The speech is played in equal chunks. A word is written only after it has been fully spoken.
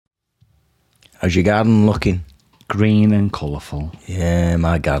How's your garden looking? Green and colourful. Yeah,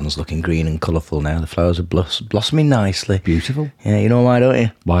 my garden's looking green and colourful now. The flowers are blossoming nicely. Beautiful. Yeah, you know why, don't you?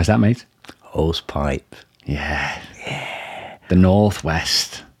 Why is that, mate? Hosepipe. Yeah. The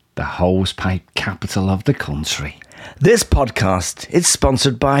Northwest, the hosepipe capital of the country. This podcast is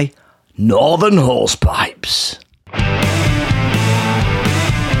sponsored by Northern Hosepipes.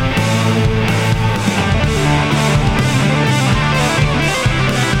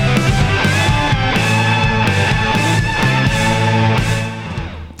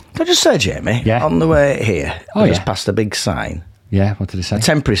 Can I just say, Jamie, on the way here, I just passed a big sign. Yeah, what did it say? A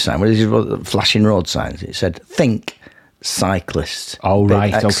temporary sign, with these flashing road signs. It said, think cyclist. Oh,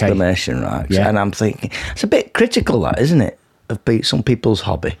 right, okay. Exclamation marks. Yeah. And I'm thinking, it's a bit critical, that, isn't it, of some people's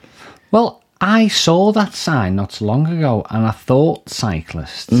hobby? Well, I saw that sign not so long ago, and I thought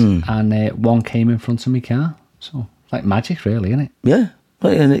cyclists, and one came in front of my car. So, like magic, really, isn't it? Yeah.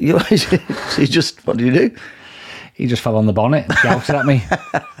 Well, you just, what do you do? He just fell on the bonnet and shouted at me.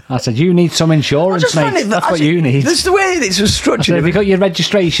 I said, you need some insurance, mate. That's what you need. That's the way it's structured. I said, have you got your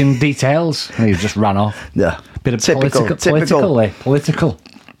registration details? And he just ran off. Yeah. Bit of typical. political.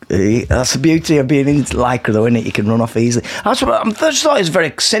 That's the beauty of being in Lycra, though, isn't it? You can run off easily. I just thought it was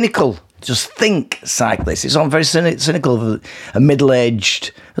very cynical. Just think cyclists. It's all very cynical of a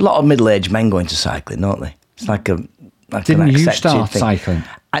lot of middle-aged men going to cycling, don't they? It's like Didn't you start cycling?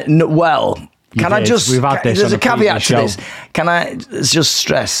 Can I just... We've had this there's on a caveat to show. this. Can I just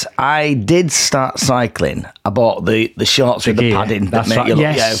stress, I did start cycling. I bought the shorts with the padding. That's that make right. you look,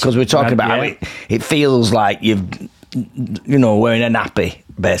 Yes. yeah, because we're talking about how it feels like you've, wearing a nappy,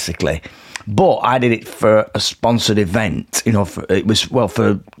 basically. But I did it for a sponsored event. For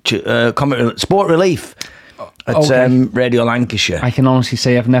Sport Relief at Radio Lancashire. I can honestly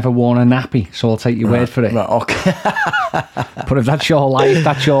say I've never worn a nappy, so I'll take your word for it. Right, okay. But if that's your life,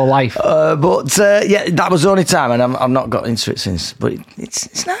 that's your life. That was the only time, and I've not got into it since. But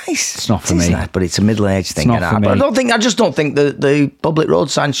it's nice. It's not for me. Nice, but it's a middle-aged thing. Not for me. But I just don't think the public road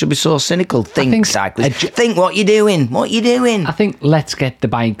signs should be so cynical. Think cyclists. Think what you're doing. What you're doing. I think let's get the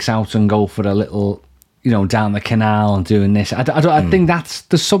bikes out and go for a little, down the canal and doing this. I think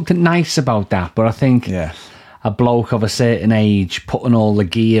there's something nice about that. But I think a bloke of a certain age putting all the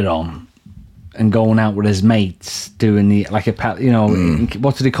gear on and going out with his mates doing what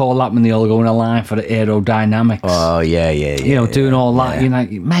do they call that when they all go in a line for the aerodynamics? Oh, yeah. Doing all that. You're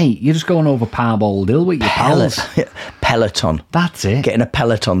like, mate, you're just going over Parbold Hill with your pals. Peloton. That's it. Getting a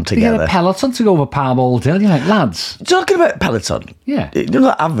peloton together. Get a peloton to go over Parbold Hill. You're like, lads. Talking about peloton. Yeah. You know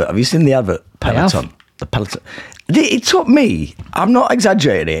that advert? Have you seen the advert? Peloton. The peloton. It took me, I'm not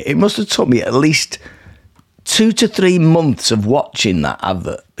exaggerating it must have took me at least 2 to 3 months of watching that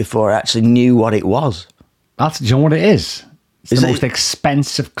advert before I actually knew what it was. Do you know what it is? It's the most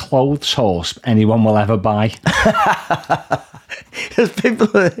expensive clothes horse anyone will ever buy. Because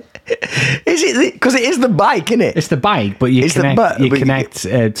it is the bike, isn't it? It's the bike, but you connect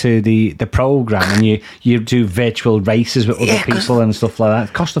to the program, and you do virtual races with other people and stuff like that.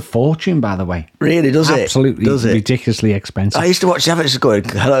 It costs a fortune, by the way. Really, does it? Absolutely, does it? Ridiculously expensive. I used to watch the adverts going,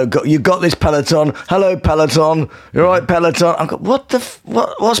 "Hello, you got this Peloton? Hello, Peloton. You're right, Peloton." I go,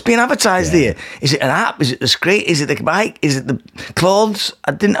 what's being advertised here? Is it an app? Is it the screen? Is it the bike? Is it the clothes?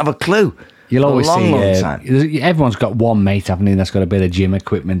 I didn't have a clue. You'll always see everyone's got one mate, haven't they, that's got a bit of gym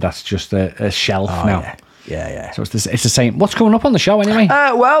equipment that's just a shelf now. Yeah. So it's the same. What's going up on the show anyway?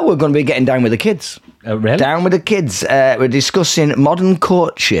 We're going to be getting down with the kids. Really? Down with the kids. We're discussing modern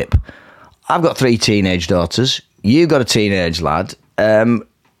courtship. I've got 3 teenage daughters. You've got a teenage lad.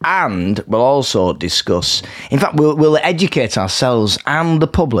 And we'll also discuss, in fact, we'll educate ourselves and the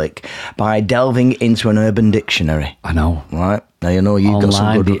public by delving into an urban dictionary. I know. Right? Now, you've got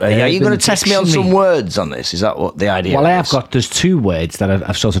some good... Are you going to test me on some words on this? Is that what the idea is? Well, there's 2 words that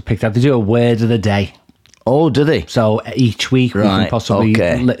I've sort of picked up. They do a word of the day. Oh, do they? So each week we can possibly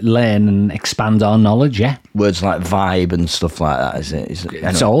learn and expand our knowledge, yeah. Words like vibe and stuff like that, is it?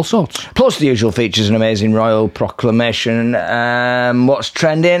 It's all sorts. Plus the usual features, an amazing royal proclamation, what's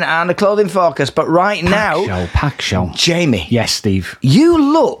trending, and a clothing forecast. But Pack show. Jamie. Yes, Steve. You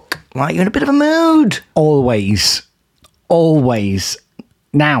look like you're in a bit of a mood. Always.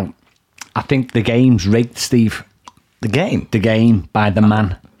 Now, I think the game's rigged, Steve. The game? The game by the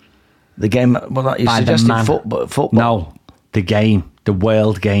man. The game, you suggested football? No, the game, the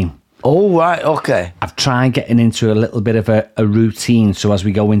world game. Oh, right, okay. I've tried getting into a little bit of a routine, so as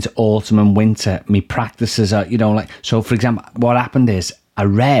we go into autumn and winter, my practices are, so for example, what happened is I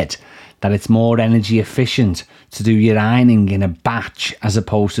read that it's more energy efficient to do your ironing in a batch as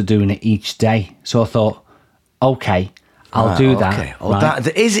opposed to doing it each day. So I thought, okay, I'll do that. Okay. Oh, right?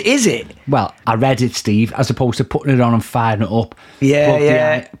 Is it? Well, I read it, Steve, as opposed to putting it on and firing it up.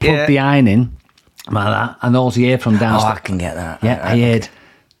 Yeah, Plug the iron in like that, and all you hear from downstairs. I can get that. Yeah, I heard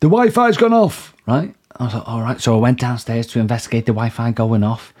the Wi-Fi's gone off. Right, I was like, all right. So I went downstairs to investigate the Wi-Fi going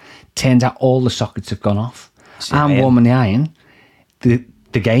off. Turns out all the sockets have gone off. I'm warming the iron. The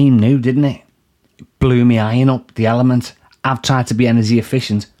game knew, didn't it? Blew me iron up. The element. I've tried to be energy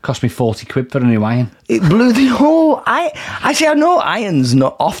efficient. Cost me 40 quid for a new iron. It blew the whole. I know irons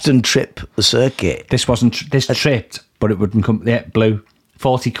not often trip the circuit. This wasn't. This tripped, but it wouldn't come. Yeah, blew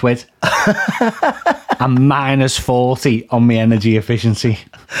 40 quid. I'm minus 40 on my energy efficiency.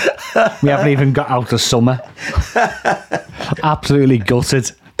 We haven't even got out of summer. Absolutely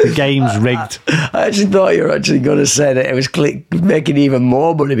gutted. The game's rigged. I actually thought you were actually going to say that it was making even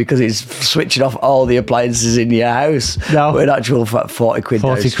more money because it's switching off all the appliances in your house. No. With actual 40 quid.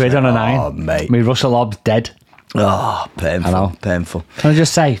 40 quid on an iron. Oh, mate. Me Russell Hobbs dead. Oh, painful. I know. Painful. Can I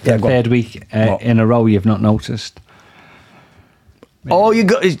just say, for the third week in a row, you've not noticed? Oh, you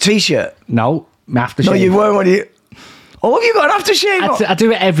got a t-shirt? No, my aftershave. No, you weren't when you... Oh, have you got an aftershave? I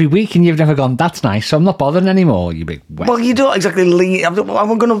do it every week and you've never gone, that's nice, so I'm not bothering anymore, you big wet. Well, you don't exactly lean... I'm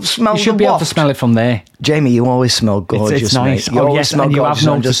going to smell You should be able to smell it from there. Jamie, you always smell gorgeous, it's nice. mate. You always smell and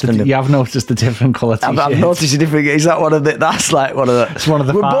gorgeous. you have noticed the different colour t-shirts. I've noticed a different... Is that one of the... That's like one of the... It's one of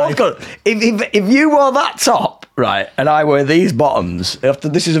the We're five. both got... If you wore that top, right, and I wear these bottoms,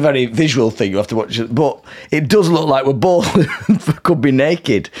 this is a very visual thing, you have to watch it, but it does look like we're both could be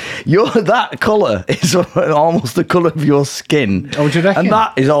naked. That colour is almost the colour of your skin. Oh, do you reckon? And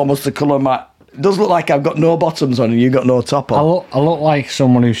that is almost the colour of my... It does look like I've got no bottoms on and you've got no top on. I look like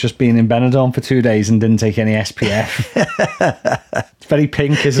someone who's just been in Benidorm for 2 days and didn't take any SPF. It's very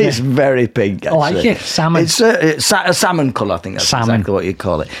pink, isn't It's it? very pink, actually. I like it. Salmon. It's a salmon colour, I think that's exactly what you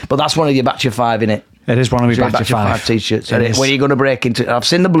call it. But that's one of your batch of 5, innit? It is one of my batch of 5 t-shirts. It is. When are you going to break into... I've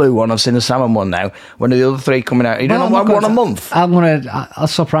seen the blue one, I've seen the salmon one now. When are the other 3 coming out? You don't know one a month? I'll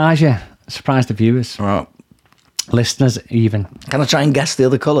surprise you. Surprise the viewers. Right. Listeners, even. Can I try and guess the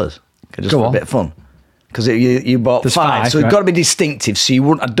other colours? Just Go for on. a bit of fun. Because you bought There's 5, so right? it's got to be distinctive. So you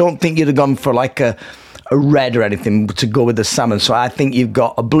wouldn't... I don't think you'd have gone for like a red or anything to go with the salmon. So I think you've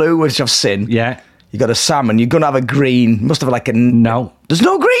got a blue, which I've seen. Yeah. You got a salmon. You're going to have a green. Must have like a... No. There's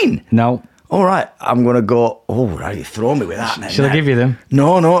no green? No. All right, I'm going to go... Oh, right, you throw me with that then. Shall I give you them?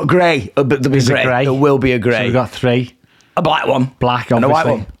 No, grey. But there'll be Is it grey. grey? There will be a So grey. we've got 3. A black one. Black, And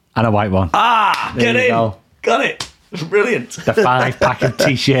obviously. a white one. And a white one. Ah, There get you in. go. Got it. Brilliant. The 5-pack of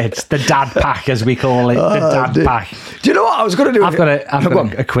t-shirts. The dad pack, as we call it. The dad pack. Do you know what I was going to do? I've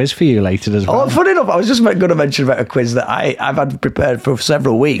got a quiz for you later as well. Oh, funny enough, I was just going to mention about a quiz that I've had prepared for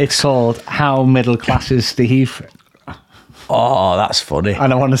several weeks. It's called How Middle Class is Steve? Oh, that's funny.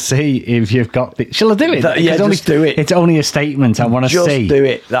 And I want to see if you've got the... Shall I do it? Yeah, just do it. It's only a statement. I want to Just see. do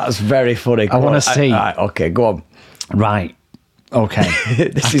it. That's very funny. I want to see. Right, okay, go on. Right. Okay.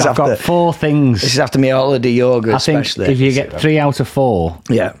 I've got 4 things. This is after my holiday yoga, I think especially. if you get 3 out of 4,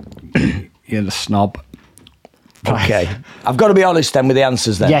 Yeah. you're the snob. Okay. I've got to be honest then with the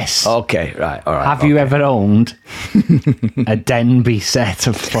answers then. Yes. Okay, right, all right. Have you ever owned a Denby set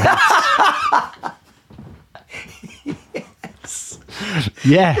of plates?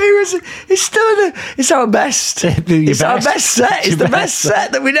 Yeah. It's still it's our best. It's our best set. It's the best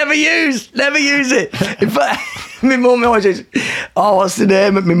set that we never use. Never use it. In fact, my mum always says, oh, what's the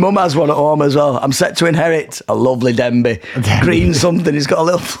name? My mum has one at home as well. I'm set to inherit a lovely Denby. Green something. It's got a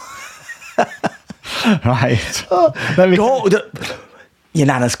little... Right. Let me go. Your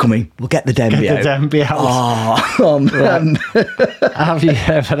nana's coming. We'll get the Denby out. The Denby out. Oh man. Have you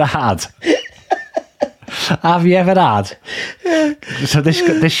ever had... Have you ever had? So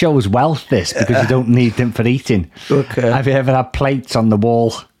this shows wealth, this, because you don't need them for eating. Okay. Have you ever had plates on the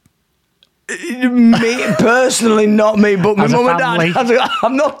wall? Me personally, not me, but my As a mum and family. dad.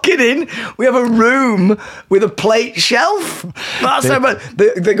 I'm not kidding. We have a room with a plate shelf. That's how much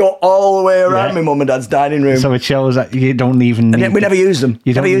they go all the way around my mum and dad's dining room. So it shows that you don't even need... And we never use them.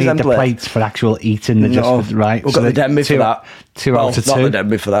 You don't never use need them the plates for actual eating. They're No, just right. We've got the Denby for that. 2 out of 2. Not the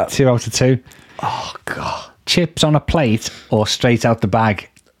Denby for that. 2 out of 2. Oh God. Chips on a plate or straight out the bag?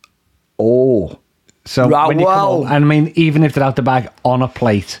 Oh. So Right, when you come well- home, and I mean, even if they're out the bag, on a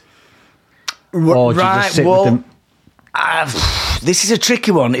plate. Or do you just sit with them this is a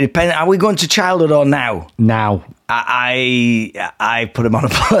tricky one. It depends. Are we going to childhood or now? now? I put them on a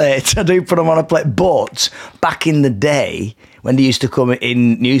plate. I do put them on a plate. But back in the day, when they used to come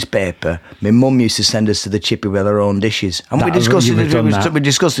in newspaper, my mum used to send us to the chippy with our own dishes. And we discussed this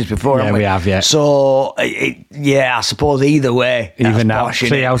before, Yeah, haven't we have, yeah. So, I suppose either way. Even now, posh, 3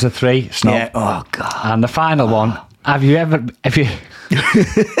 innit? out of 3. Snob. Yeah. Oh, God. And the final one, Have you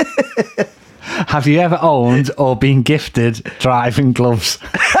have you ever owned or been gifted driving gloves?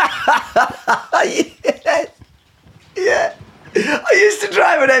 Yeah. I used to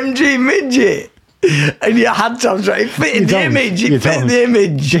drive an MG midget, and you had to. I was trying to fit in the image. It fit the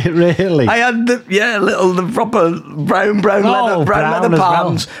image. Really? I had the proper brown leather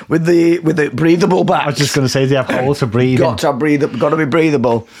palms with the breathable back. I was just going to say they have holes for breathing. Got to be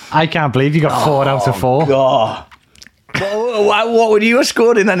breathable. I can't believe you got 4 out of 4. God. What would you have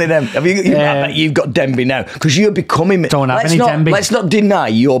scored in any of them? I bet you've got Denby now because you're becoming. Don't have any Denby. Let's not deny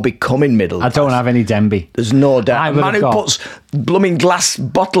you're becoming middle. I don't have any Denby. There's no doubt. A man who puts blooming glass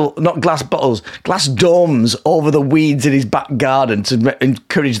domes over the weeds in his back garden to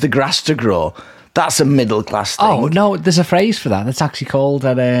encourage the grass to grow. That's a middle class thing. Oh no, there's a phrase for that. It's actually called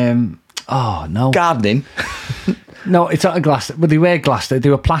gardening. No, it's not a glass. Well, they were glass. They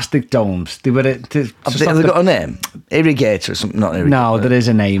were plastic domes. They were. Have they got a name? Irrigator or something? Not irrigator. No, there is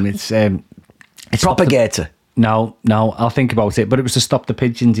a name. It's propagator. No, I'll think about it. But it was to stop the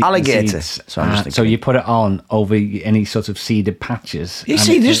pigeons eating alligator. Seeds. So you put it on over any sort of seeded patches. You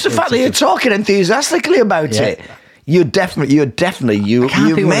see, just the fact that you're talking enthusiastically about it, you're definitely I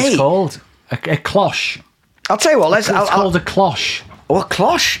can't think what it's called. A cloche. I'll tell you what. It's called a cloche. Oh, a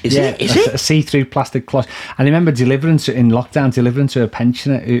cloche? Is it? A see-through plastic cloche. And I remember delivering to a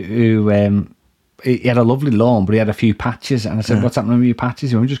pensioner who he had a lovely lawn, but he had a few patches. And I said, what's happening with your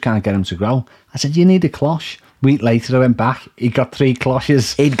patches? We just can't get them to grow. I said, you need a cloche. A week later, I went back. He got 3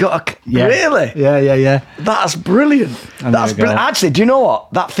 cloches. He'd got Really? Yeah. That's brilliant. That's brilliant. Actually, do you know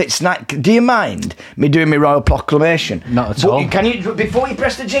what? That fits. Do you mind me doing my royal proclamation? Not at all. Can you, before you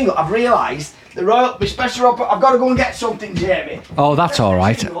press the jingle, I've realised my special royal. I've got to go and get something, Jamie. Oh, that's all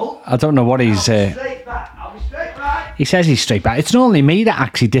right. I don't know what he's. I'll be straight back. He says he's straight back. It's not only me that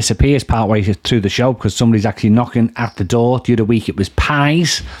actually disappears partway through the show because somebody's actually knocking at the door. The other week it was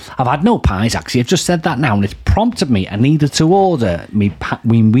pies. I've had no pies actually. I've just said that now, and it's prompted me. I needed to order me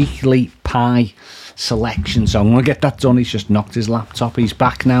weekly pie selection, so I'm going to get that done. He's just knocked his laptop. He's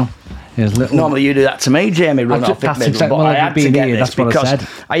back now. Normally you do that to me, Jamie. Run off that's middle, exactly but I had to get here. this That's what I said.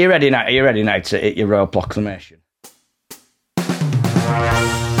 Are you ready now? Are you ready now to hit your royal proclamation?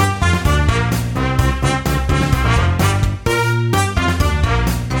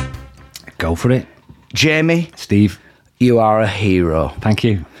 Go for it. Jamie. Steve. You are a hero. Thank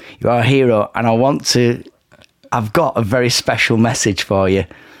you. You are a hero, and I've got a very special message for you.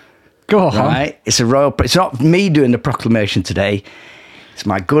 Go on. Right? It's not me doing the proclamation today. It's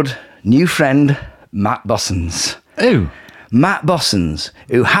my good new friend, Matt Bossons. Who? Matt Bossons,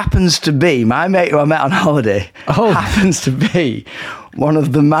 who happens to be my mate who I met on holiday, happens to be one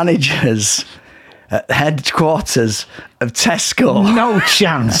of the managers at the headquarters of Tesco. No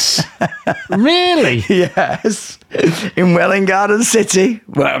chance. Really? Yes. In Welling Garden City,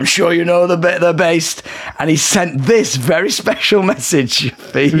 where I'm sure you know they're based. And he sent this very special message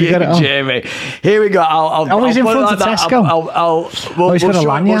for you, Jamie. Here we go. I'll he's in front of Tesco. He's got a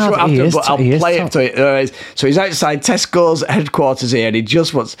lanyard. I'll play it to you. So he's outside Tesco's headquarters here, and he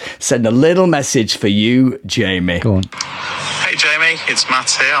just wants to send a little message for you, Jamie. Go on. Hey Jamie, it's Matt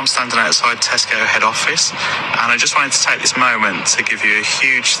here. I'm standing outside Tesco head office, and I just wanted to take this moment to give you a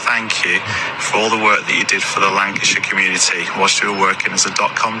huge thank you for all the work that you did for the Lancashire community whilst you were working as a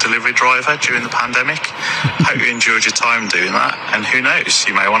 .com delivery driver during the pandemic. Hope you enjoyed your time doing that, and who knows,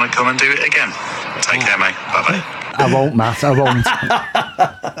 you may want to come and do it again. Take care, mate. Bye-bye. I won't, Matt. I won't.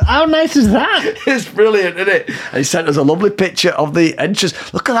 How nice is that? It's brilliant, isn't it? And he sent us a lovely picture of the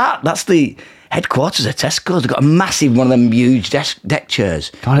entrance. Look at that. That's the headquarters of Tesco's. They've got a massive one of them huge deck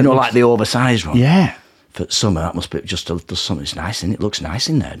chairs. God, like the oversized one. Yeah. For summer, that must be just something nice, and it looks nice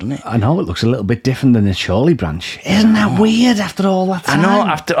in there, doesn't it? I know, it looks a little bit different than the Chorley branch. Isn't that weird after all that time? I know,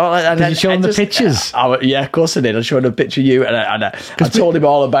 after all that. Did you show him the pictures? Yeah, of course I did. I showed him a picture of you, and I told him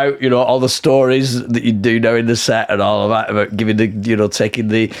all about, all the stories that you do now in the set and all of that, about giving taking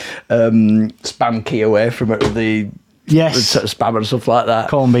the spam key away from the... Yes. Spam and stuff like that.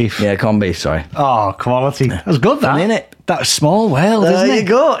 Corned beef. Yeah, corned beef, sorry. Oh, quality. That's good, that. Isn't it? That's small world, isn't it? There you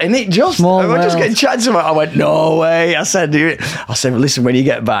go. And it just... Small we're just world. getting chatting about it. I went, no way. I said, listen, when you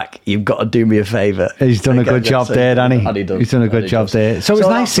get back, you've got to do me a favour. He's done a good job there, hasn't he? And he does. He's done a good job there. So it was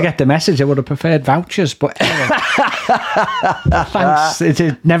nice to get the message. I would have preferred vouchers, but anyway. Thanks.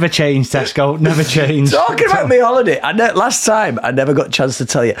 It never changed, Tesco. Never changed. Talking about my holiday, last time I never got a chance to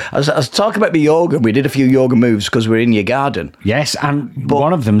tell you. I was talking about my yoga. We did a few yoga moves because we're in your garden. Yes, and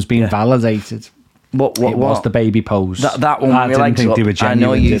one of them's been validated. What was the baby pose? That one. I didn't think they were genuine. I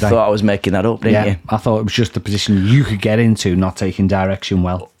know you did thought I was making that up, didn't you? I thought it was just the position you could get into, not taking direction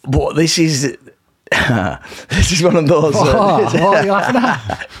well. But this is This is one of those. What are you laughing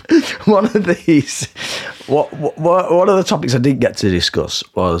at? One of these. One of the topics I didn't get to discuss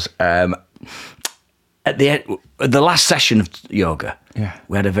was at the last session of yoga. Yeah.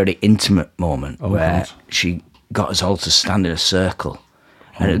 We had a very intimate moment where God. she got us all to stand in a circle.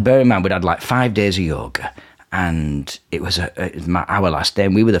 And bear in mind, we'd had like 5 days of yoga, and it was our last day,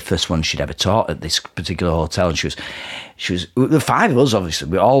 and we were the first ones she'd ever taught at this particular hotel. And she was the 5 of us, obviously,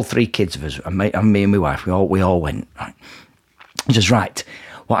 we all 3 kids of us, and me and my wife, we all went. Right. She says, right,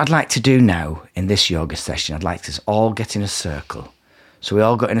 what I'd like to do now in this yoga session, I'd like us all get in a circle. So we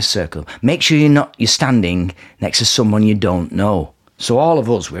all got in a circle. Make sure you're standing next to someone you don't know. So all of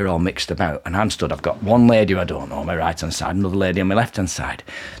us, we're all mixed about, and I'm stood. I've got one lady who I don't know on my right-hand side, another lady on my left-hand side.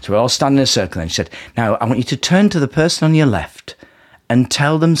 So we're all standing in a circle, and she said, now I want you to turn to the person on your left and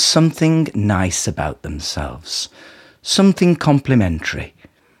tell them something nice about themselves, something complimentary.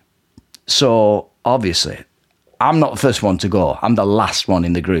 So obviously, I'm not the first one to go. I'm the last one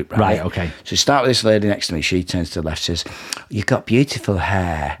in the group, right? Right, okay. So start with this lady next to me. She turns to the left, says, you've got beautiful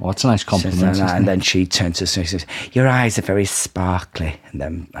hair. Well, that's a nice compliment. And then she turns to us and says, your eyes are very sparkly. And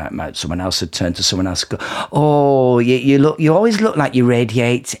then someone else would turn to someone else and go, oh, you always look like you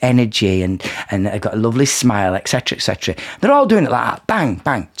radiate energy and I've got a lovely smile, etc., etc. They're all doing it like that. Bang,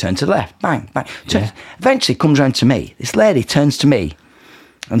 bang, turn to the left, bang, bang. Yeah. Eventually comes round to me. This lady turns to me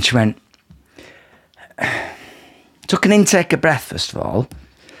and she went, took an intake of breath, first of all,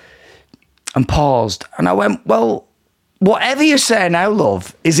 and paused. And I went, well, whatever you say now,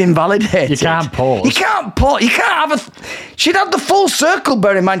 love, is invalidated. You can't pause. You can't pause. You can't have she'd had the full circle,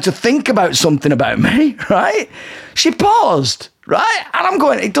 bear in mind, to think about something about me, right? She paused, right? And I'm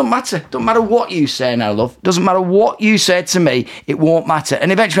going, it doesn't matter. It doesn't matter what you say now, love. It doesn't matter what you say to me. It won't matter. And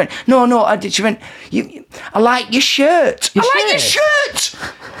eventually she went, I like your shirt. I like your shirt.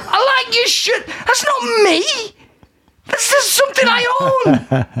 I like your shirt. That's not me. That's just something I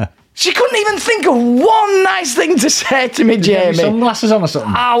own. She couldn't even think of one nice thing to say to me, Did you have Jamie. your sunglasses on or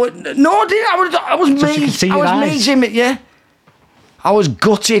something? I was So me. she could see I your was me, eyes. Jimmy. Yeah, I was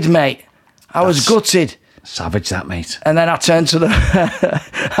gutted, mate. I was gutted. Savage, that, mate. And then I turned to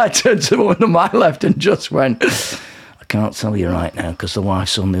the woman on my left and just went, I can't tell you right now because the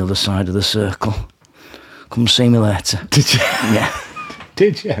wife's on the other side of the circle. Come see me later. Did you? Yeah.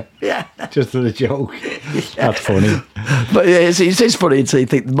 Did you? Yeah. Just for the joke. That's funny. But yeah, it's funny until you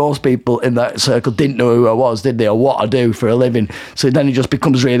think most people in that circle didn't know who I was, did they, or what I do for a living. So then it just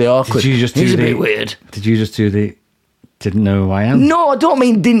becomes really awkward. Did you just He's do a bit weird. Did you just do the didn't know who I am? No, I don't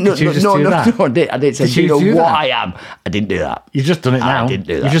mean didn't know. Did you just No, do that? I didn't say Did do you you know do what that? I am. I didn't do that. You've just done it now. I didn't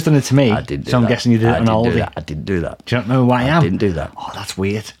do that. You've just done it to me. I didn't do so I'm that. guessing you did it on all holiday. I didn't do that. Do you not know who I am? I didn't do that. Oh, that's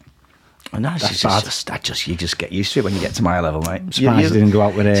weird. No, That's bad. You just get used to it when you get to my level, mate. I'm surprised you didn't go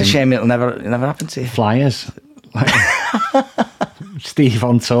out with It's a shame it'll never happen to you. flyers. Like, Steve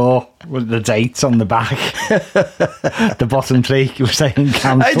on tour with the dates on the back. The bottom 3 you were saying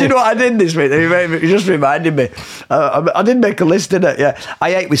cancelled. Hey, do you know what I did this week? It just reminded me. I did make a list, didn't I? Yeah.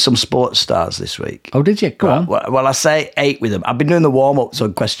 I ate with some sports stars this week. Oh, did you? Go on. Well, I say ate with them. I've been doing the warm-ups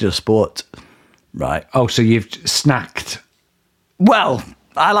on Question of Sport. Right. Oh, so you've snacked. Well,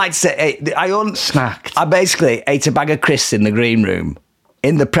 I like to say Snacked. I basically ate a bag of crisps in the green room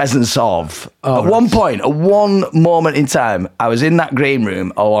in the presence of. At one point, at one moment in time, I was in that green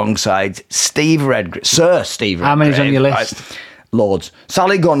room alongside Sir Steve Redgrave. How many's on your list? Right? Loads.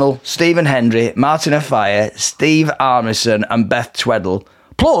 Sally Gunnell, Stephen Hendry, Martin Afire, Steve Armisen and Beth Tweddle.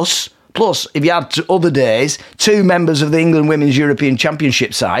 Plus, if you had other days, 2 members of the England Women's European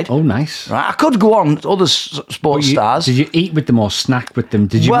Championship side. Oh, nice. Right, I could go on, other sports stars. Did you eat with them or snack with them?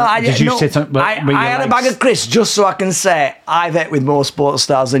 Did you? Well, sit on? I had a bag of crisps just so I can say I've ate with more sports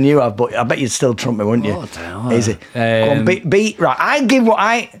stars than you have, but I bet you'd still trump me, wouldn't you? Oh, damn. Easy. Go on,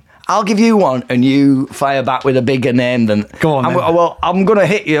 right. I'll give you one, and you fire back with a bigger name than. Go on. Well, I'm going to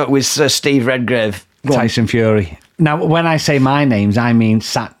hit you with Sir Steve Redgrave. Tyson Fury. Now, when I say my names, I mean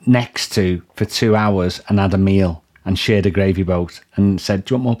sat next to for 2 hours and had a meal and shared a gravy boat and said,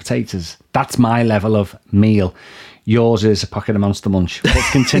 do you want more potatoes? That's my level of meal. Yours is a pocket of Monster Munch.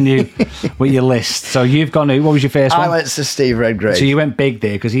 Let's continue with your list. So you've gone who? What was your first one? I went to Steve Redgrave. So you went big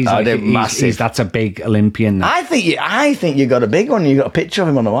there because he's massive. That's a big Olympian. Now. I think you got a big one. You got a picture of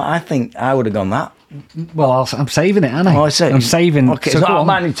him on the wall. I think I would have gone that. Well, I'm saving it, aren't I? Oh, I see. I'm saving. Okay, so it's go not on.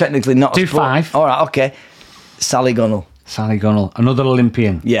 mine. Technically, not. Do a sport. 5. All right. Okay. Sally Gunnell. Sally Gunnell, another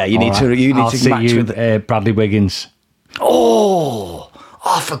Olympian. Yeah, you All need to I'll match see you, with Bradley Wiggins. Oh,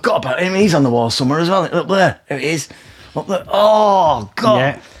 I forgot about him. He's on the wall somewhere as well. Look there. There it is. Up there. Oh God.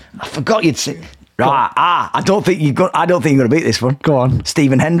 Yeah. I forgot you'd see. Right. I don't think you're going to beat this one. Go on.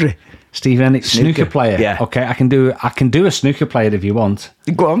 Stephen Hendry. Stephen Henry, snooker player. Yeah. Okay, I can do a snooker player if you want.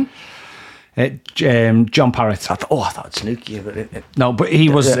 Go on. John Parrott. I thought snooker, but No, but he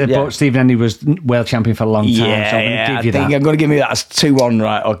was. But Stephen Henry was world champion for a long time. So I think I'm going to give me that as 2-1,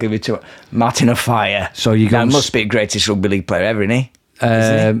 right? I'll give you 2. Martin O'Fire. So you that must be the greatest rugby league player ever, isn't he?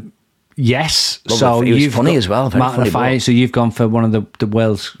 Yes. Lovely. So he was you've funny got as well. Martin O'Fire. So you've gone for one of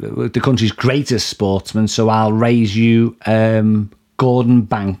the country's greatest sportsmen. So I'll raise you Gordon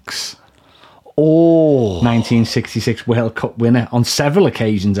Banks. Oh, 1966 World Cup winner. On several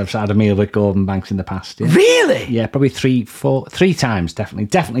occasions, I've had a meal with Gordon Banks in the past. Yeah. Really? Yeah, probably 3 times,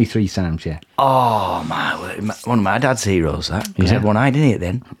 definitely 3 times. Yeah. Oh my! One of my dad's heroes. That because he had one eye, didn't he?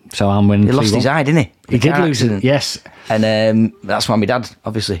 Then so I'm winning. He lost his eye, didn't he? He did lose it. Yes. And that's why my dad,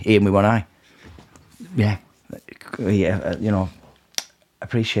 obviously, Ian with one eye. Yeah. Yeah,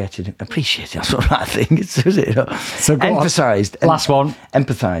 appreciated him. That's what I think. Is it? So emphasised. Last one.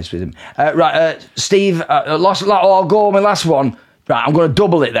 Empathised with him. Right, Steve. I'll go on my last one. Right, I'm going to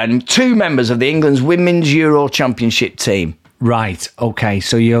double it then. 2 members of the England's Women's Euro Championship team. Right. Okay.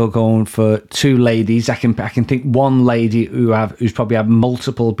 So you're going for 2 ladies. I can think one lady who's probably had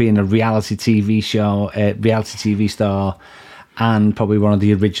multiple, being a reality TV star, and probably one of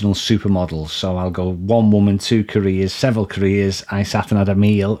the original supermodels. So I'll go 1 woman, 2 careers, several careers. I sat and had a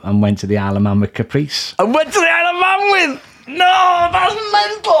meal and went to the Isle of Man with Caprice. I went to the Isle of Man with. No, that's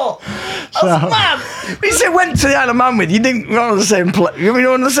mental. That's mad. We said went to the Isle of Man with. You didn't go on the same You were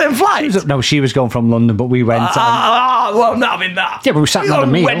on the same flight. No, she was going from London, but we went. Well, not having that. Yeah, but we sat and had a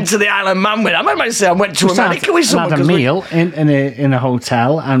meal. Went to the Isle of Man with. I might say I went to America with someone. Had a meal in a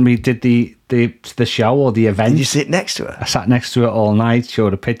hotel, and we did the show or the event. Did you sit next to her? I sat next to her all night.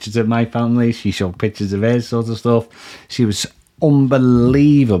 Showed her pictures of my family. She showed pictures of hers, sort of stuff. She was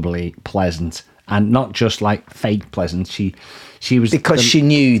unbelievably pleasant. And not just like fake pleasant. She was because she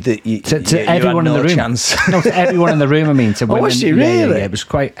knew that to everyone had in the room. Chance. No, to everyone in the room. I mean, to women. Was she really? Yeah, it was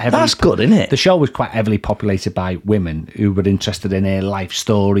quite heavily. That's good, isn't it? The show was quite heavily populated by women who were interested in her life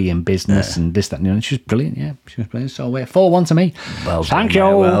story and business and this, that, and the other. She was brilliant. Yeah, she was brilliant. So 4-1 to me. Well, thank you.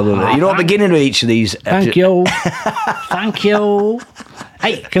 Well, you're not beginning with each of these. Thank you. Thank you.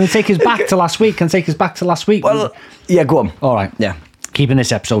 Hey, can we take us back to last week? Well, yeah, go on. All right. Yeah. Keeping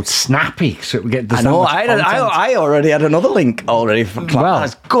this episode snappy so we get. I know. I already had another link already. Well,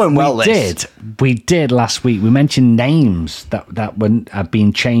 it's going well. We did last week. We mentioned names that have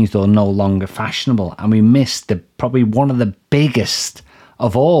been changed or no longer fashionable, and we missed probably one of the biggest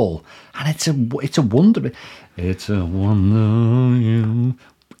of all. And it's a wonder. It's a wonder.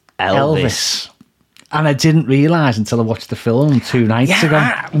 Elvis. And I didn't realise until I watched the film 2 nights ago.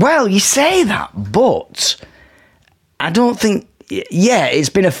 Well, you say that, but I don't think. Yeah, it's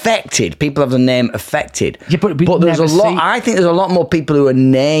been affected. People have the name affected. Yeah, but there's a lot. I think there's a lot more people who are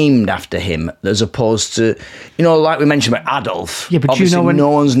named after him as opposed to, like we mentioned about Adolf. Yeah, but obviously no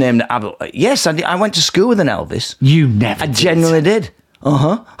one's named Adolf. Yes, I did. I went to school with an Elvis. You never. I genuinely did.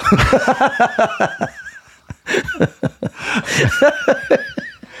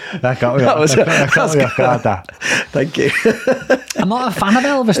 That got me off guard. Thank you. I'm not a fan of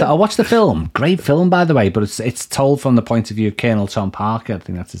Elvis. I watched the film. Great film, by the way, but it's told from the point of view of Colonel Tom Parker. I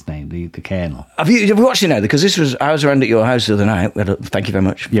think that's his name, the Colonel. Have you watched it now? Because I was around at your house the other night. Thank you very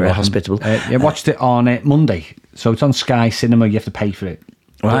much. Very hospitable. I watched it on Monday, so it's on Sky Cinema. You have to pay for it.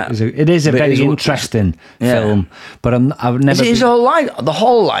 Right. It is a very interesting film, but I've never. Is it the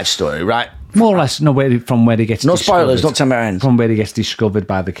whole life story, right? More or less, from where he gets. No spoilers. Don't tell me ends. From where he gets discovered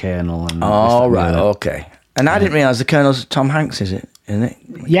by the Colonel. And okay. And I didn't realise the Colonel's Tom Hanks, isn't it?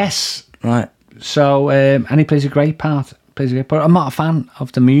 Yes. Right. So, and he plays a great part. But I'm not a fan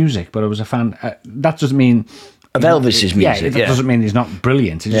of the music, but I was a fan. That doesn't mean of Elvis's music. Yeah, that doesn't mean he's not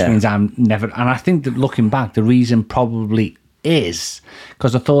brilliant. It just means I'm never. And I think that looking back, the reason probably is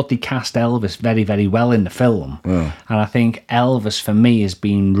because I thought they cast Elvis very, very well in the film. And I think Elvis, for me, has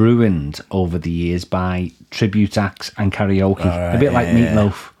been ruined over the years by tribute acts and karaoke. A bit like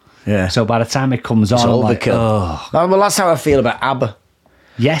Meatloaf. Yeah. So by the time it comes on, I'm like, well, that's how I feel about ABBA.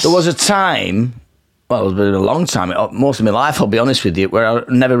 Yes. There was a time, well, it's been a long time, most of my life, I'll be honest with you, where I've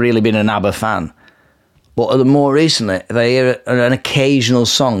never really been an ABBA fan. But more recently, if I hear an occasional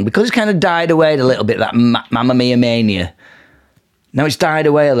song, because it's kind of died away a little bit, that Mamma Mia mania. Now it's died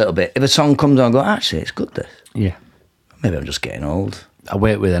away a little bit. If a song comes on, I go, actually, it's good, this. Yeah. Maybe I'm just getting old. I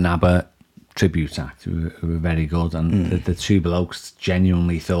worked with an ABBA tribute act who were very good, and the two blokes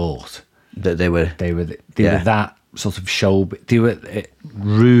genuinely thought that they were that sort of show. They were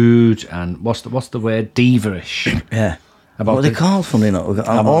rude and what's the word? Diva-ish. Yeah. What are they called? Funny enough,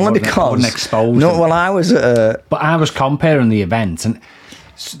 only because I wouldn't expose. No, well, I was. But I was comparing the event, and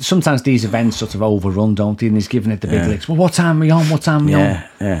sometimes these events sort of overrun, don't they? And he's giving it the big licks. Well, what time are we on? What time are we on?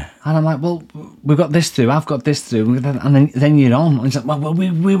 Yeah. And I'm like, well, we've got this to do. I've got this to do. And then you're on. And he's like, well,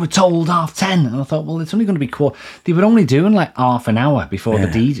 we were told 10:30. And I thought, well, it's only going to be They were only doing like half an hour before the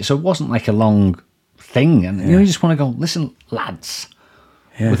DJ. So it wasn't like a long thing. And you just want to go, listen, lads,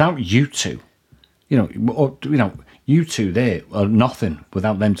 without you two, you two there are nothing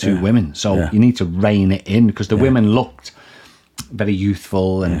without them two women. So you need to rein it in, because the women looked very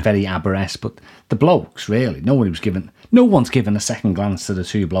youthful and very ABBA-esque, but the blokes, really, no one's given a second glance to the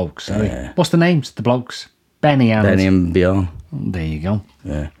two blokes. What's the names? The blokes? Benny and Bjorn. There you go.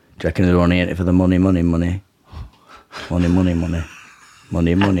 Yeah. Do you reckon they're only in it for the money? Money.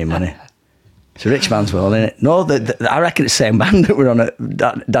 It's a rich man's world, isn't it? No, I reckon it's the same band that were on at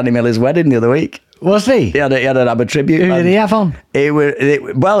Danny Miller's wedding the other week. Was he? He had an ABBA tribute. Who did he have on? They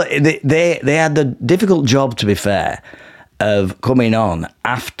had the difficult job, to be fair, of coming on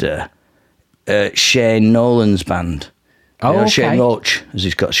after Shane Nolan's band. Okay. Shane Roach, as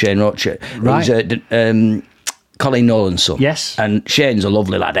he's got Shane Roach. Right. He's Colin Nolan's son. Yes. And Shane's a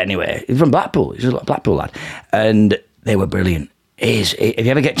lovely lad anyway. He's from Blackpool. He's a Blackpool lad. And they were brilliant. If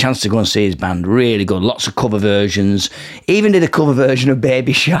you ever get a chance to go and see his band, really good. Lots of cover versions. Even did a cover version of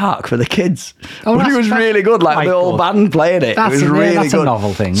Baby Shark for the kids. Oh, it was really good. Like the whole band playing it. It was really that's good. A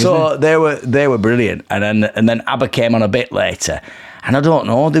novel thing. So isn't it? they were brilliant. And then ABBA came on a bit later. And I don't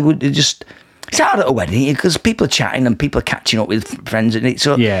know. They just. It's hard at a wedding because people are chatting and people are catching up with friends. And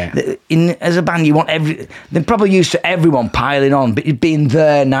so as a band, you want they're probably used to everyone piling on, but it being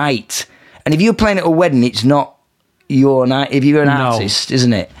their night. And if you're playing at a wedding, it's not your night. If you're an artist,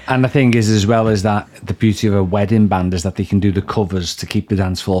 isn't it? And the thing is, as well, is that the beauty of a wedding band is that they can do the covers to keep the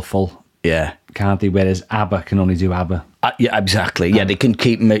dance floor full. Yeah. Can't they? Whereas ABBA can only do ABBA. Yeah, exactly. Yeah, they can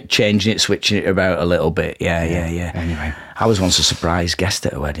keep changing it, switching it about a little bit. Yeah. Anyway. I was once a surprise guest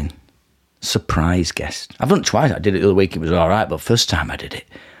at a wedding. Surprise guest. I've done it twice. I did it the other week. It was all right, but first time I did it,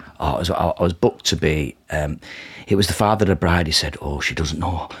 I was booked to be. It was the father of the bride. He said, "Oh, she doesn't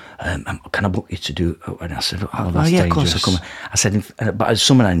know. Can I book you to do?" And I said, "Oh, yeah, of course I'll come." I said, "But as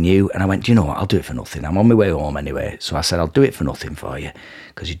someone I knew," and I went, "Do you know what? I'll do it for nothing. I'm on my way home anyway." So I said, "I'll do it for nothing for you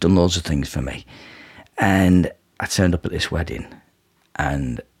because you've done loads of things for me." And I turned up at this wedding,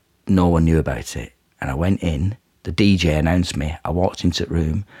 and no one knew about it. And I went in. The DJ announced me. I walked into the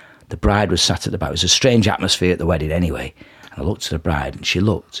room. The bride was sat at the back. It was a strange atmosphere at the wedding anyway. And I looked at the bride and she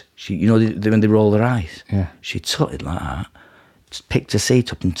looked. When they roll their eyes? Yeah. She took it like that, just picked her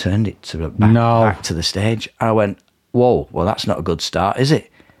seat up and turned it to the back to the stage. I went, whoa, well, that's not a good start, is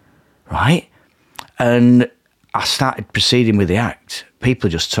it? Right? And I started proceeding with the act. People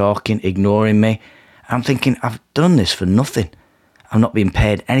just talking, ignoring me. I'm thinking, I've done this for nothing. I'm not being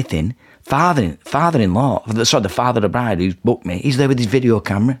paid anything. Father-in-law, the father of the bride who's booked me, he's there with his video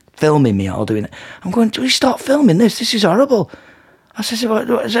camera, filming me all doing it. I'm going, do we stop filming this? This is horrible. I said,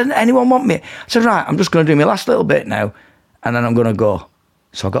 does anyone want me? I said, right, I'm just going to do my last little bit now, and then I'm going to go.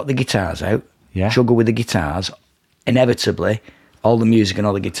 So I got the guitars out, juggle with the guitars. Inevitably, all the music and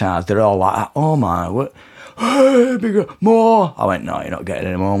all the guitars, they're all like, oh my, what? Hey, bigger, more. I went, no, you're not getting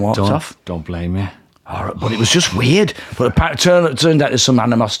any more. Walked off. Don't blame me. But it was just weird. But it turned out there's some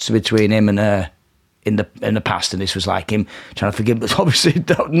animosity between him and her in the past, and this was like him trying to forgive. But obviously,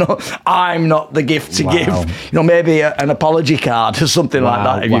 I'm not the gift to give. Maybe an apology card or something like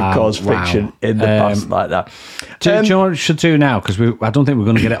that if you've caused friction in the past like that. Do you know what we should do now? Because I don't think we're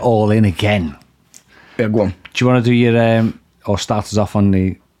going to get it all in again. Yeah, go on. Do you want to do your or start us off on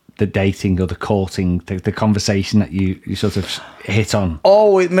the dating or the courting, the conversation that you sort of hit on?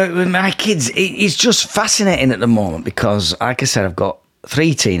 Oh, with my kids, it's just fascinating at the moment because, like I said, I've got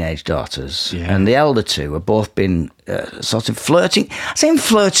 3 teenage daughters, and the elder 2 have both been sort of flirting. I'm saying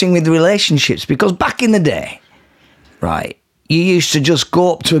flirting with relationships because back in the day, right, you used to just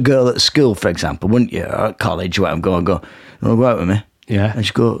go up to a girl at school, for example, wouldn't you, or at college, or whatever, and go, you want to go out with me? Yeah. And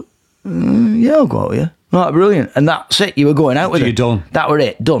she'd go, yeah, I'll go out with you. Right, brilliant. And that's it. You were going out with her. You're done. That were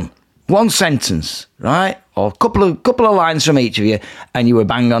it. Done. One sentence, right? Or a couple of lines from each of you, and you were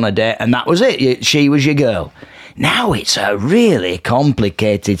banged on a date, and that was it. She was your girl. Now it's a really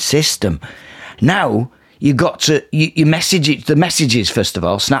complicated system. Now you got to you message the messages first of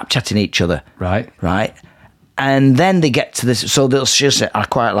all, Snapchatting each other, right, and then they get to this. So they'll just say, "I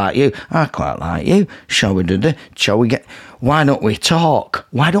quite like you. I quite like you. Shall we do this? Shall we get? Why don't we talk?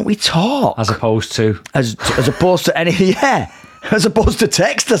 Why don't we talk?" As opposed to as opposed to any As opposed to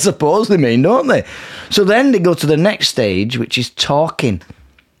text, I suppose they mean, don't they? So then they go to the next stage, which is talking.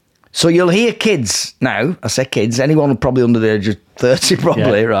 So you'll hear kids now, I say kids, anyone probably under the age of 30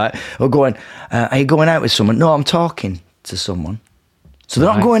 probably, right, are going, are you going out with someone? No, I'm talking to someone. So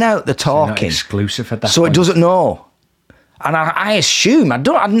they're not going out, they're talking. So not exclusive at that So point. it doesn't know. And I assume, I'm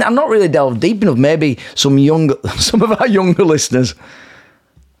not really delved deep enough. Maybe some of our younger listeners,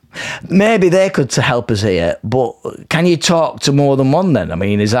 maybe they could to help us here. But can you talk to more than one then? I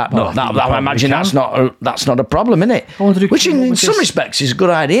mean, is that not? I imagine that's not a problem, isn't it? Which in some respects is a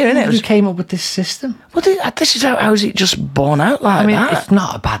good idea, isn't it? Who came up with this system? Well, this is how is it just born out like that? It's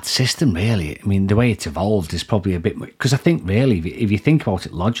not a bad system, really. I mean, the way it's evolved is probably a bit... Because I think, really, if you think about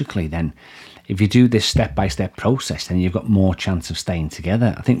it logically, then if you do this step-by-step process, then you've got more chance of staying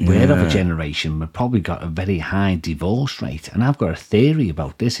together. I think we're of a generation, we've probably got a very high divorce rate. And I've got a theory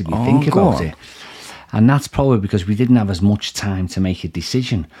about this, if you think about it. And that's probably because we didn't have as much time to make a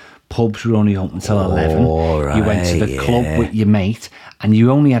decision. Pubs were only open till 11. Right, you went to the club with your mate, and you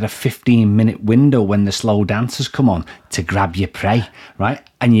only had a 15-minute window when the slow dancers come on to grab your prey, right?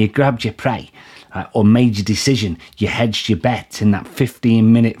 And you grabbed your prey, right, or made your decision. You hedged your bets in that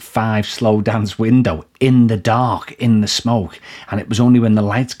 15-minute 5 slow dance window in the dark, in the smoke. And it was only when the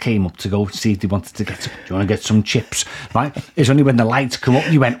lights came up to go see if they wanted to get some, do you want to get some chips, right? It's only when the lights come up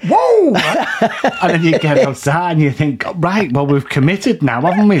you went, whoa! Right? And then you get outside and you think, right, well, we've committed now,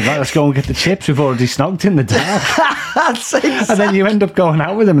 haven't we? Right, let's go and get the chips. We've already snogged in the dark. That's exactly. And then you end up going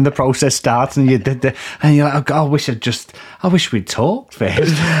out with them and the process starts and you did and you're like, oh, I wish we'd talked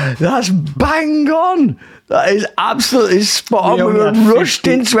first. That's bang on. That is absolutely spot on. We were rushed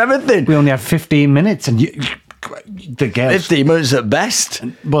into everything. We only had 15 minutes and the girls... 15 minutes at best.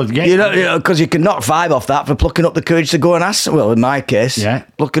 Well, yeah. You know, because you can knock 5 off that for plucking up the courage to go and ask. Well, in my case,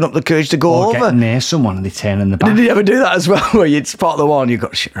 plucking up the courage to go over. Getting near someone and they turn in the back. Did you ever do that as well? Where you'd spot the one, you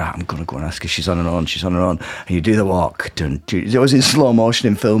go, right, I'm going to go and ask her. She's on her own. And you do the walk. Dun, dun. It was in slow motion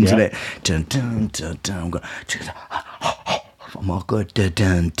in films, isn't it? Dun, dun, dun, dun. I'm going, I'm all good. Dun,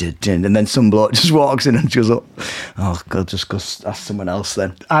 dun, dun, dun. And then some bloke just walks in and goes up. Oh, God, just go ask someone else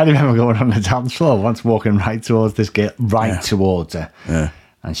then. I remember going on the dance floor once, walking right towards this girl, towards her. Yeah.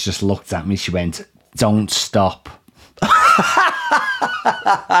 And she just looked at me. She went, don't stop.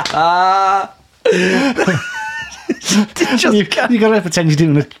 You got to pretend you're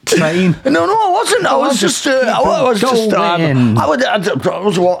doing a train. No, I wasn't. I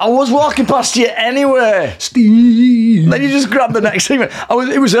was walking past you anyway, Steve. Then you just grabbed the next thing.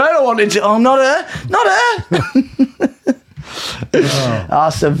 It was her I wanted to. Oh, not her.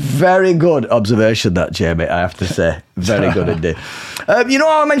 That's a very good observation, that, Jamie, I have to say. Very good indeed. You know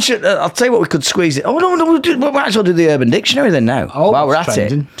how I mentioned, I'll tell you what, we could squeeze it. Oh, no, we might as well do the Urban Dictionary then now. Oh, while we're at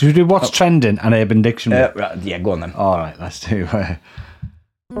trending. Do we do what's trending and Urban Dictionary? Right, yeah, go on then. All right, let's do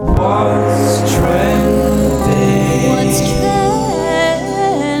What's trending? What's trending?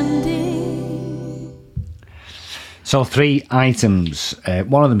 So 3 items.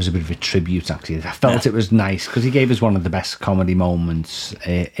 One of them is a bit of a tribute, actually. I felt it was nice because he gave us one of the best comedy moments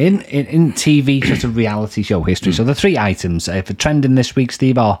in TV, sort of reality show history. So the 3 items for trending this week,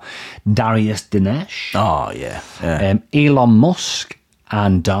 Steve, are Darius Dinesh. Oh, yeah. Elon Musk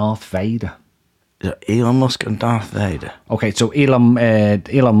and Darth Vader. Elon Musk and Darth Vader. Okay, so Elon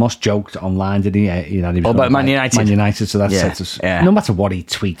Musk joked online, did he? He was about Man United. Man United, so that's no matter what he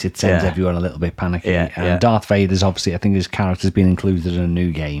tweeted, it sends everyone a little bit panicky. And Darth Vader's obviously, I think his character's been included in a new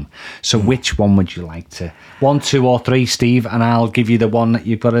game. So which one would you like to? 1, 2, or 3, Steve, and I'll give you the one that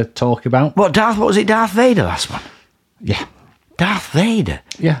you've got to talk about. What was it? Darth Vader, last one? Yeah. Darth Vader?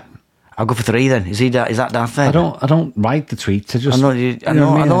 Yeah. I'll go for 3 then. Is that Darth Vader? I don't write the tweets. I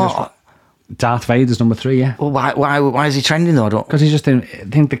know. Darth Vader's number 3, yeah. Well, why is he trending though? Because he's just I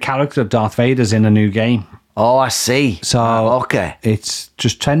think the character of Darth Vader's in a new game. Oh, I see. So okay, it's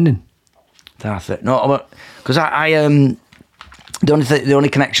just trending. Darth Vader. No, because I the only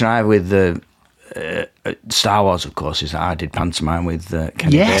connection I have with Star Wars, of course, is that I did pantomime with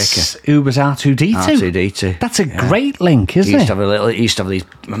Kenny Baker. Who was R2D2. R2D2. That's a great link, isn't it? He used to have these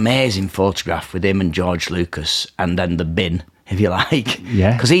amazing photographs with him and George Lucas, and then the bin, if you like.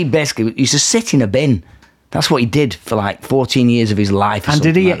 Yeah. Because he basically used to sit in a bin. That's what he did for like 14 years of his life. And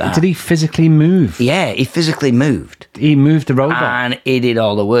did he physically move? Yeah, he physically moved. He moved the robot. And he did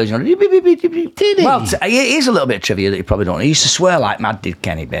all the words. Did he? Well, here's a little bit of trivia that you probably don't know. He used to swear like mad, did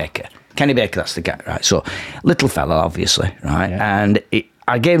Kenny Baker. Kenny Baker, that's the guy, right? So, little fella, obviously, right? Yeah. And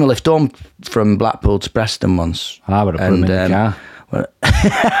I gave him a lift home from Blackpool to Preston once. I would have put him in the car.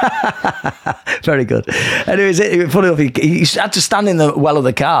 Very good. Anyways, funny enough, he had to stand in the well of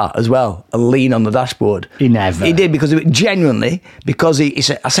the car as well and lean on the dashboard. He did because he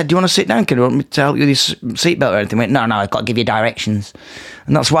said, I said, do you want to sit down? Can you want me to help you with your seatbelt or anything? He went, no, I've got to give you directions.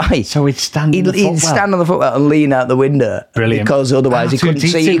 And that's why. So he'd stand on the footwell and lean out the window. Brilliant. Because otherwise he couldn't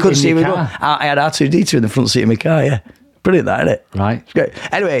see where we were going. I had R2D2 in the front seat of my car, yeah. Brilliant, that, isn't it? Right. It's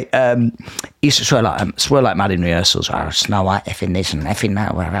great. Anyway, he used to swear like mad in rehearsals. Oh, Snow White, effing this and effing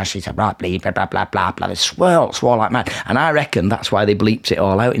that. Whatever she said, right, blah, blah, blah, blah, blah. They swore like mad. And I reckon that's why they bleeped it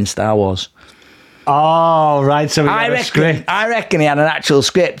all out in Star Wars. Oh, right. So I reckon he had an actual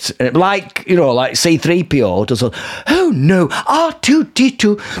script, like C-3PO does. Oh no,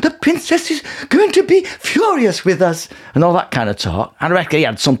 R2D2, the princess is going to be furious with us, and all that kind of talk. And I reckon he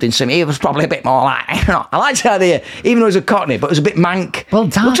had something similar. He was probably a bit more like, I liked the idea, even though he was a Cockney, but it was a bit mank. Well,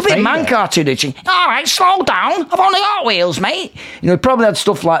 Looks a bit mank, R2D2. All right, slow down. I've only got wheels, mate. He probably had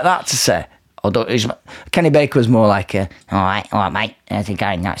stuff like that to say. Although Kenny Baker was more like, all right, mate, how's it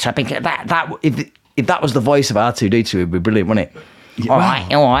going? So I think that if that was the voice of R2D2, it'd be brilliant, wouldn't it? Yeah, all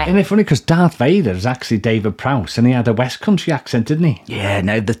right. Isn't it funny? Because Darth Vader is actually David Prowse, and he had a West Country accent, didn't he? Yeah,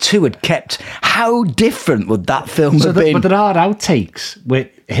 no, the two had kept... How different would that film have been? But there are outtakes with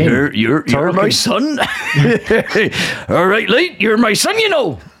him. You're my son. All right, Lee, you're my son, you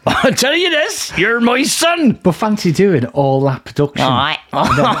know. I'll tell you this, you're my son. But fancy doing all that production. All right.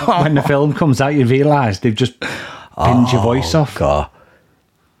 When the film comes out, you realise they've just pinned your voice off. God.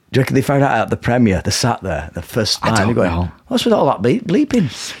 Do you reckon they found out at the premiere? They sat there the first time. I don't going, know. What's with all that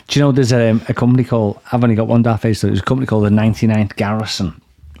bleeping? Do you know there's a company called... I've only got one Darth Vader. There's a company called the 99th Garrison.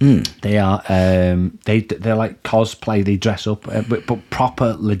 They are they're like cosplay. They dress up, but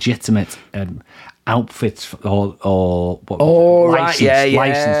proper legitimate outfits or licensed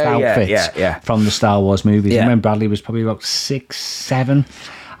outfits from the Star Wars movies. I remember Bradley was probably about 6, 7.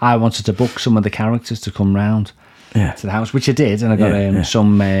 I wanted to book some of the characters to come round to the house, which I did, and I got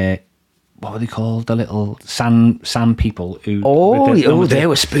some. What were they called? The little sand people who... they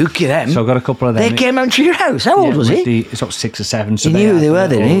were spooky then. So I got a couple of them. They came out to your house. How old was he? It's about 6 or 7. So you knew who they were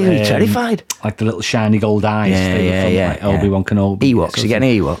then. He was terrified. Like the little shiny gold eyes. Like Obi-Wan Kenobi. Ewoks. You get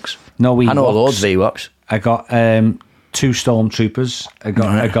any Ewoks? No Ewoks. I know loads of Ewoks. I got 2 stormtroopers. I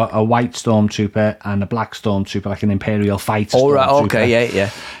got a white stormtrooper and a black stormtrooper, like an Imperial fighter. Oh, right, okay,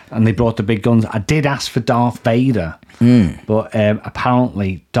 yeah. And they brought the big guns. I did ask for Darth Vader, but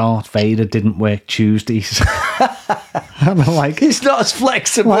apparently Darth Vader didn't work Tuesdays. And I'm like, it's not as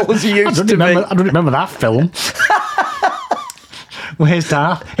flexible as he used to be. I don't remember that film. Where's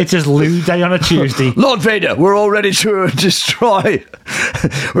Darth? It's his loo day on a Tuesday. Lord Vader, we're all ready to destroy.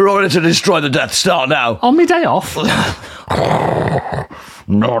 We're all ready to destroy the Death Star now. On my day off.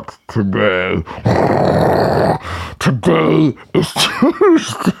 Not today. Today is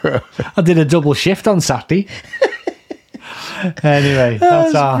Tuesday. I did a double shift on Saturday. Anyway,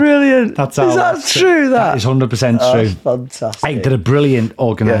 that's brilliant. Is that true? That is 100% true. That's fantastic. I did a brilliant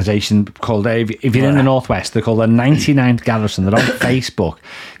organisation called, if you're in the Northwest, they're called the 99th Garrison. They're on Facebook.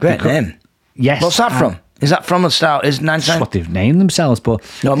 Great name. Yes. What's that from? Is that from the start? Is 99? That's what they've named themselves, but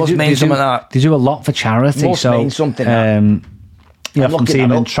no, it must mean something like that. They do a lot for charity. Must mean something. You often see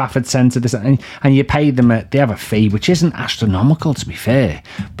them in Trafford Centre, and you pay them. They have a fee, which isn't astronomical, to be fair,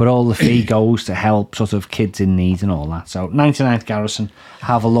 but all the fee goes to help sort of kids in need and all that. So 99th Garrison,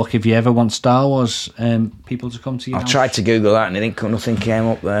 have a look if you ever want Star Wars people to come to you. I tried to Google that and nothing came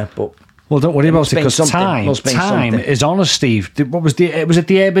up there, but. Well, don't worry about it, because time is on us, Steve. What was was it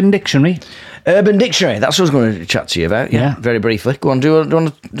the Urban Dictionary? Urban Dictionary, that's what I was going to chat to you about, yeah. Very briefly. Go on, do you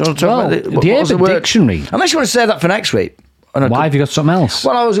want to talk about it? The Urban Dictionary. Unless you want to say that for next week. Why have you got something else?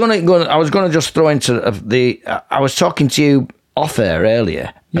 Well, I was going to just throw into I was talking to you off air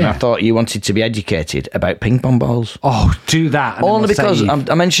earlier, and I thought you wanted to be educated about ping pong balls. Oh, do that. Only because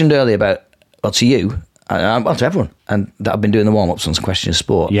I mentioned earlier about, to you, well, to everyone, and that I've been doing the warm-ups on some Question of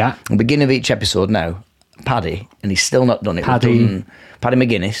Sport. Yeah. At the beginning of each episode now, Paddy, and he's still not done it. Paddy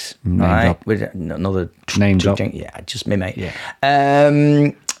McGuinness. Right? With another name drop. Yeah, just me, mate.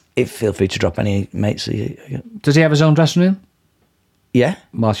 Yeah. Feel free to drop any mates. Does he have his own dressing room? Yeah.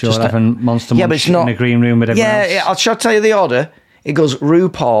 Whilst you're having Monster Munch in a green room with everyone else? Yeah, I'll tell you the order. It goes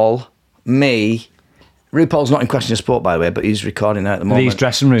RuPaul, me. RuPaul's not in Question of Sport, by the way, but he's recording now at the moment. These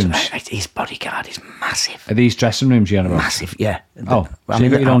dressing rooms? His bodyguard is massive. Are these dressing rooms you're on about? Massive, yeah. So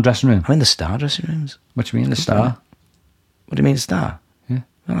you've got your own dressing room? I'm in the Star dressing rooms. What do you mean, the Star? What do you mean, Star? Yeah.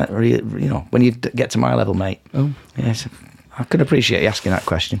 When you get to my level, mate. Oh. Yes. I could appreciate you asking that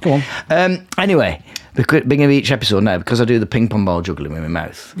question. Go on. Anyway, beginning of each episode now, because I do the ping pong ball juggling with my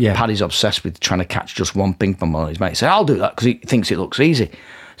mouth, Paddy's obsessed with trying to catch just one ping pong ball in his mouth. So I'll do that because he thinks it looks easy.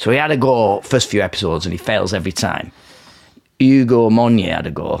 So he had a go first few episodes and he fails every time. Hugo Monnier had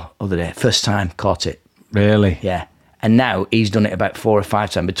a go other day. First time, caught it. Really? Yeah. And now he's done it about 4 or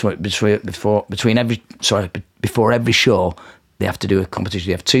 5 times before every show. They have to do a competition.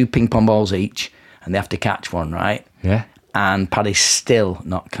 They have 2 ping pong balls each and they have to catch one, right? Yeah. And Paddy's still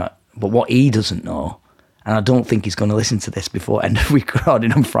not cut. But what he doesn't know, and I don't think he's going to listen to this before end of week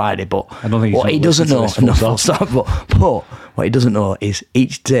recording on Friday, but I don't think what he doesn't know, but what he doesn't know is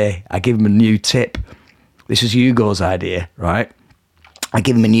each day I give him a new tip. This is Hugo's idea, right? I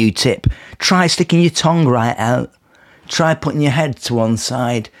give him a new tip. Try sticking your tongue right out. Try putting your head to one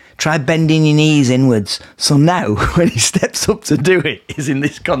side. Try bending your knees inwards. So now, when he steps up to do it, he's in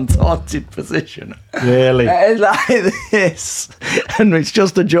this contorted position. Really? It's like this. And it's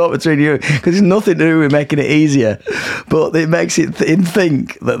just a joke between you, because it's nothing to do with making it easier. But it makes it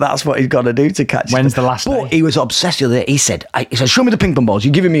think that that's what he's got to do to catch it. When's the last day? But he was obsessed with it. He said, show me the ping pong balls.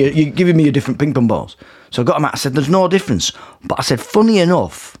 You're giving me your different ping pong balls. So I got him out. I said, there's no difference. But I said, funny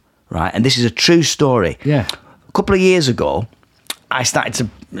enough, right, and this is a true story. Yeah. A couple of years ago, I started to,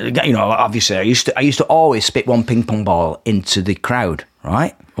 obviously, I used to always spit one ping pong ball into the crowd,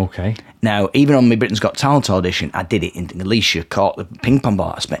 right? Okay. Now, even on my Britain's Got Talent audition, I did it in Alicia caught the ping pong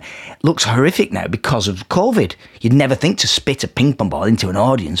ball I spit. It looks horrific now because of COVID. You'd never think to spit a ping pong ball into an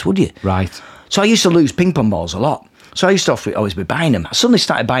audience, would you? Right. So I used to lose ping pong balls a lot. So I used to always be buying them. I suddenly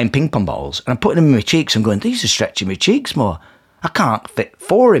started buying ping pong balls and I'm putting them in my cheeks and going, these are stretching my cheeks more. I can't fit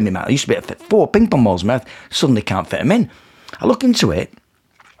 4 in my mouth. I used to be able to fit 4 ping pong balls in my mouth. Suddenly can't fit them in. I look into it,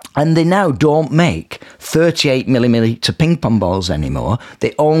 and they now don't make 38mm ping pong balls anymore.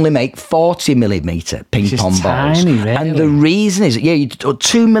 They only make 40mm ping pong balls. Tiny, really. And the reason is,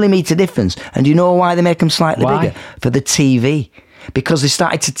 2mm difference. And do you know why they make them slightly bigger? For the TV. Because they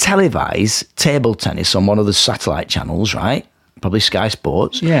started to televise table tennis on one of the satellite channels, right? Probably Sky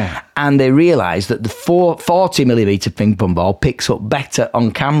Sports. Yeah. And they realised that the 40mm ping pong ball picks up better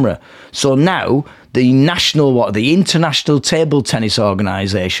on camera. So now the International Table Tennis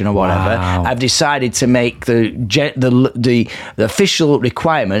Organisation or whatever have decided to make the official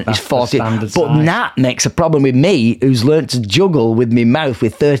requirement is 40. But size. that makes a problem with me, who's learnt to juggle with my mouth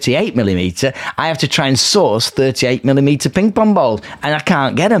with 38mm. I have to try and source 38mm ping pong balls, and I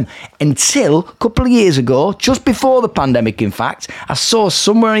can't get them until a couple of years ago, just before the pandemic. In fact, I saw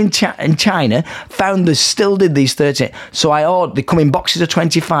somewhere in China, found they still did these 38. So I ordered. They come in boxes of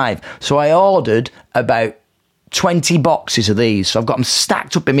 25. So I ordered about 20 boxes of these. So I've got them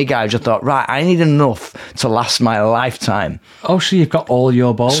stacked up in my garage. I thought, right, I need enough to last my lifetime. Oh, so you've got all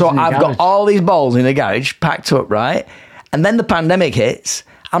your balls So in your I've garage. got all these balls in the garage, packed up, right? And then the pandemic hits.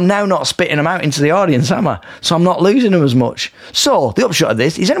 I'm now not spitting them out into the audience, am I? So I'm not losing them as much. So the upshot of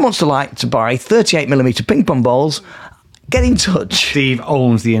this is, anyone wants to buy 38mm ping pong balls, get in touch. Steve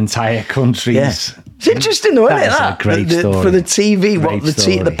owns the entire country's... Yes. It's interesting though, isn't it? That is a great story. For the TV, Great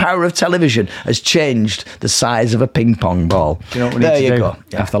the power of television has changed the size of a ping pong ball. Do you know what we need to do?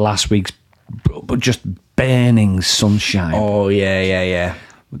 Yeah. After last week's just burning sunshine. Oh, yeah.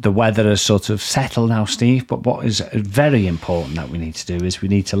 The weather has sort of settled now, Steve, but what is very important that we need to do is we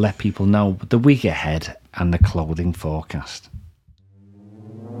need to let people know the week ahead and the clothing forecast.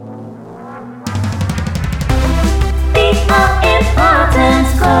 The all-important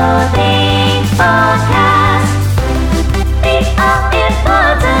clothing forecast. The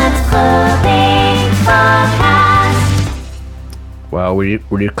all-important clothing forecast. Well, we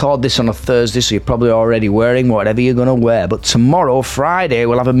record this on a Thursday, so you're probably already wearing whatever you're going to wear. But tomorrow, Friday,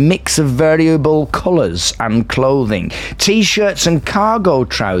 we'll have a mix of variable colours and clothing. T-shirts and cargo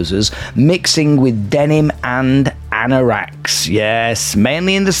trousers mixing with denim and anoraks. Yes,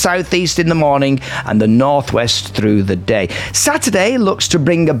 mainly in the southeast in the morning and the northwest through the day. Saturday looks to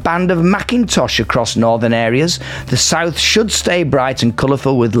bring a band of Macintosh across northern areas. The south should stay bright and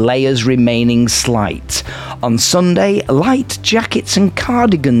colourful with layers remaining slight. On Sunday, light jackets and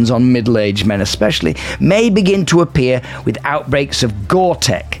cardigans on middle-aged men especially may begin to appear with outbreaks of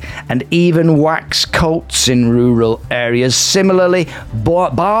Gore-Tex and even wax coats in rural areas. Similarly,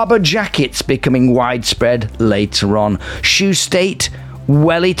 barber jackets becoming widespread later on. Shoe state,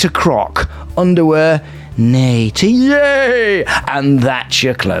 welly to croc, underwear, nay to yay, and that's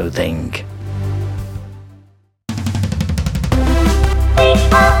your clothing. The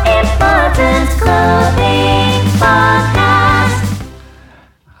all-important clothing forecast.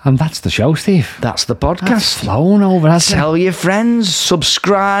 And that's the show, Steve. That's the podcast. That's flown over, hasn't Tell your friends,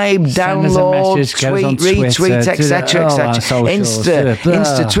 subscribe, Send us a download, message, get us on tweet, retweet, Twitter, etc., all our etc. socials,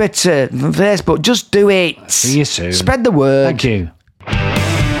 Insta, Twitter, Facebook. Just do it. See you soon. Spread the word. Thank you.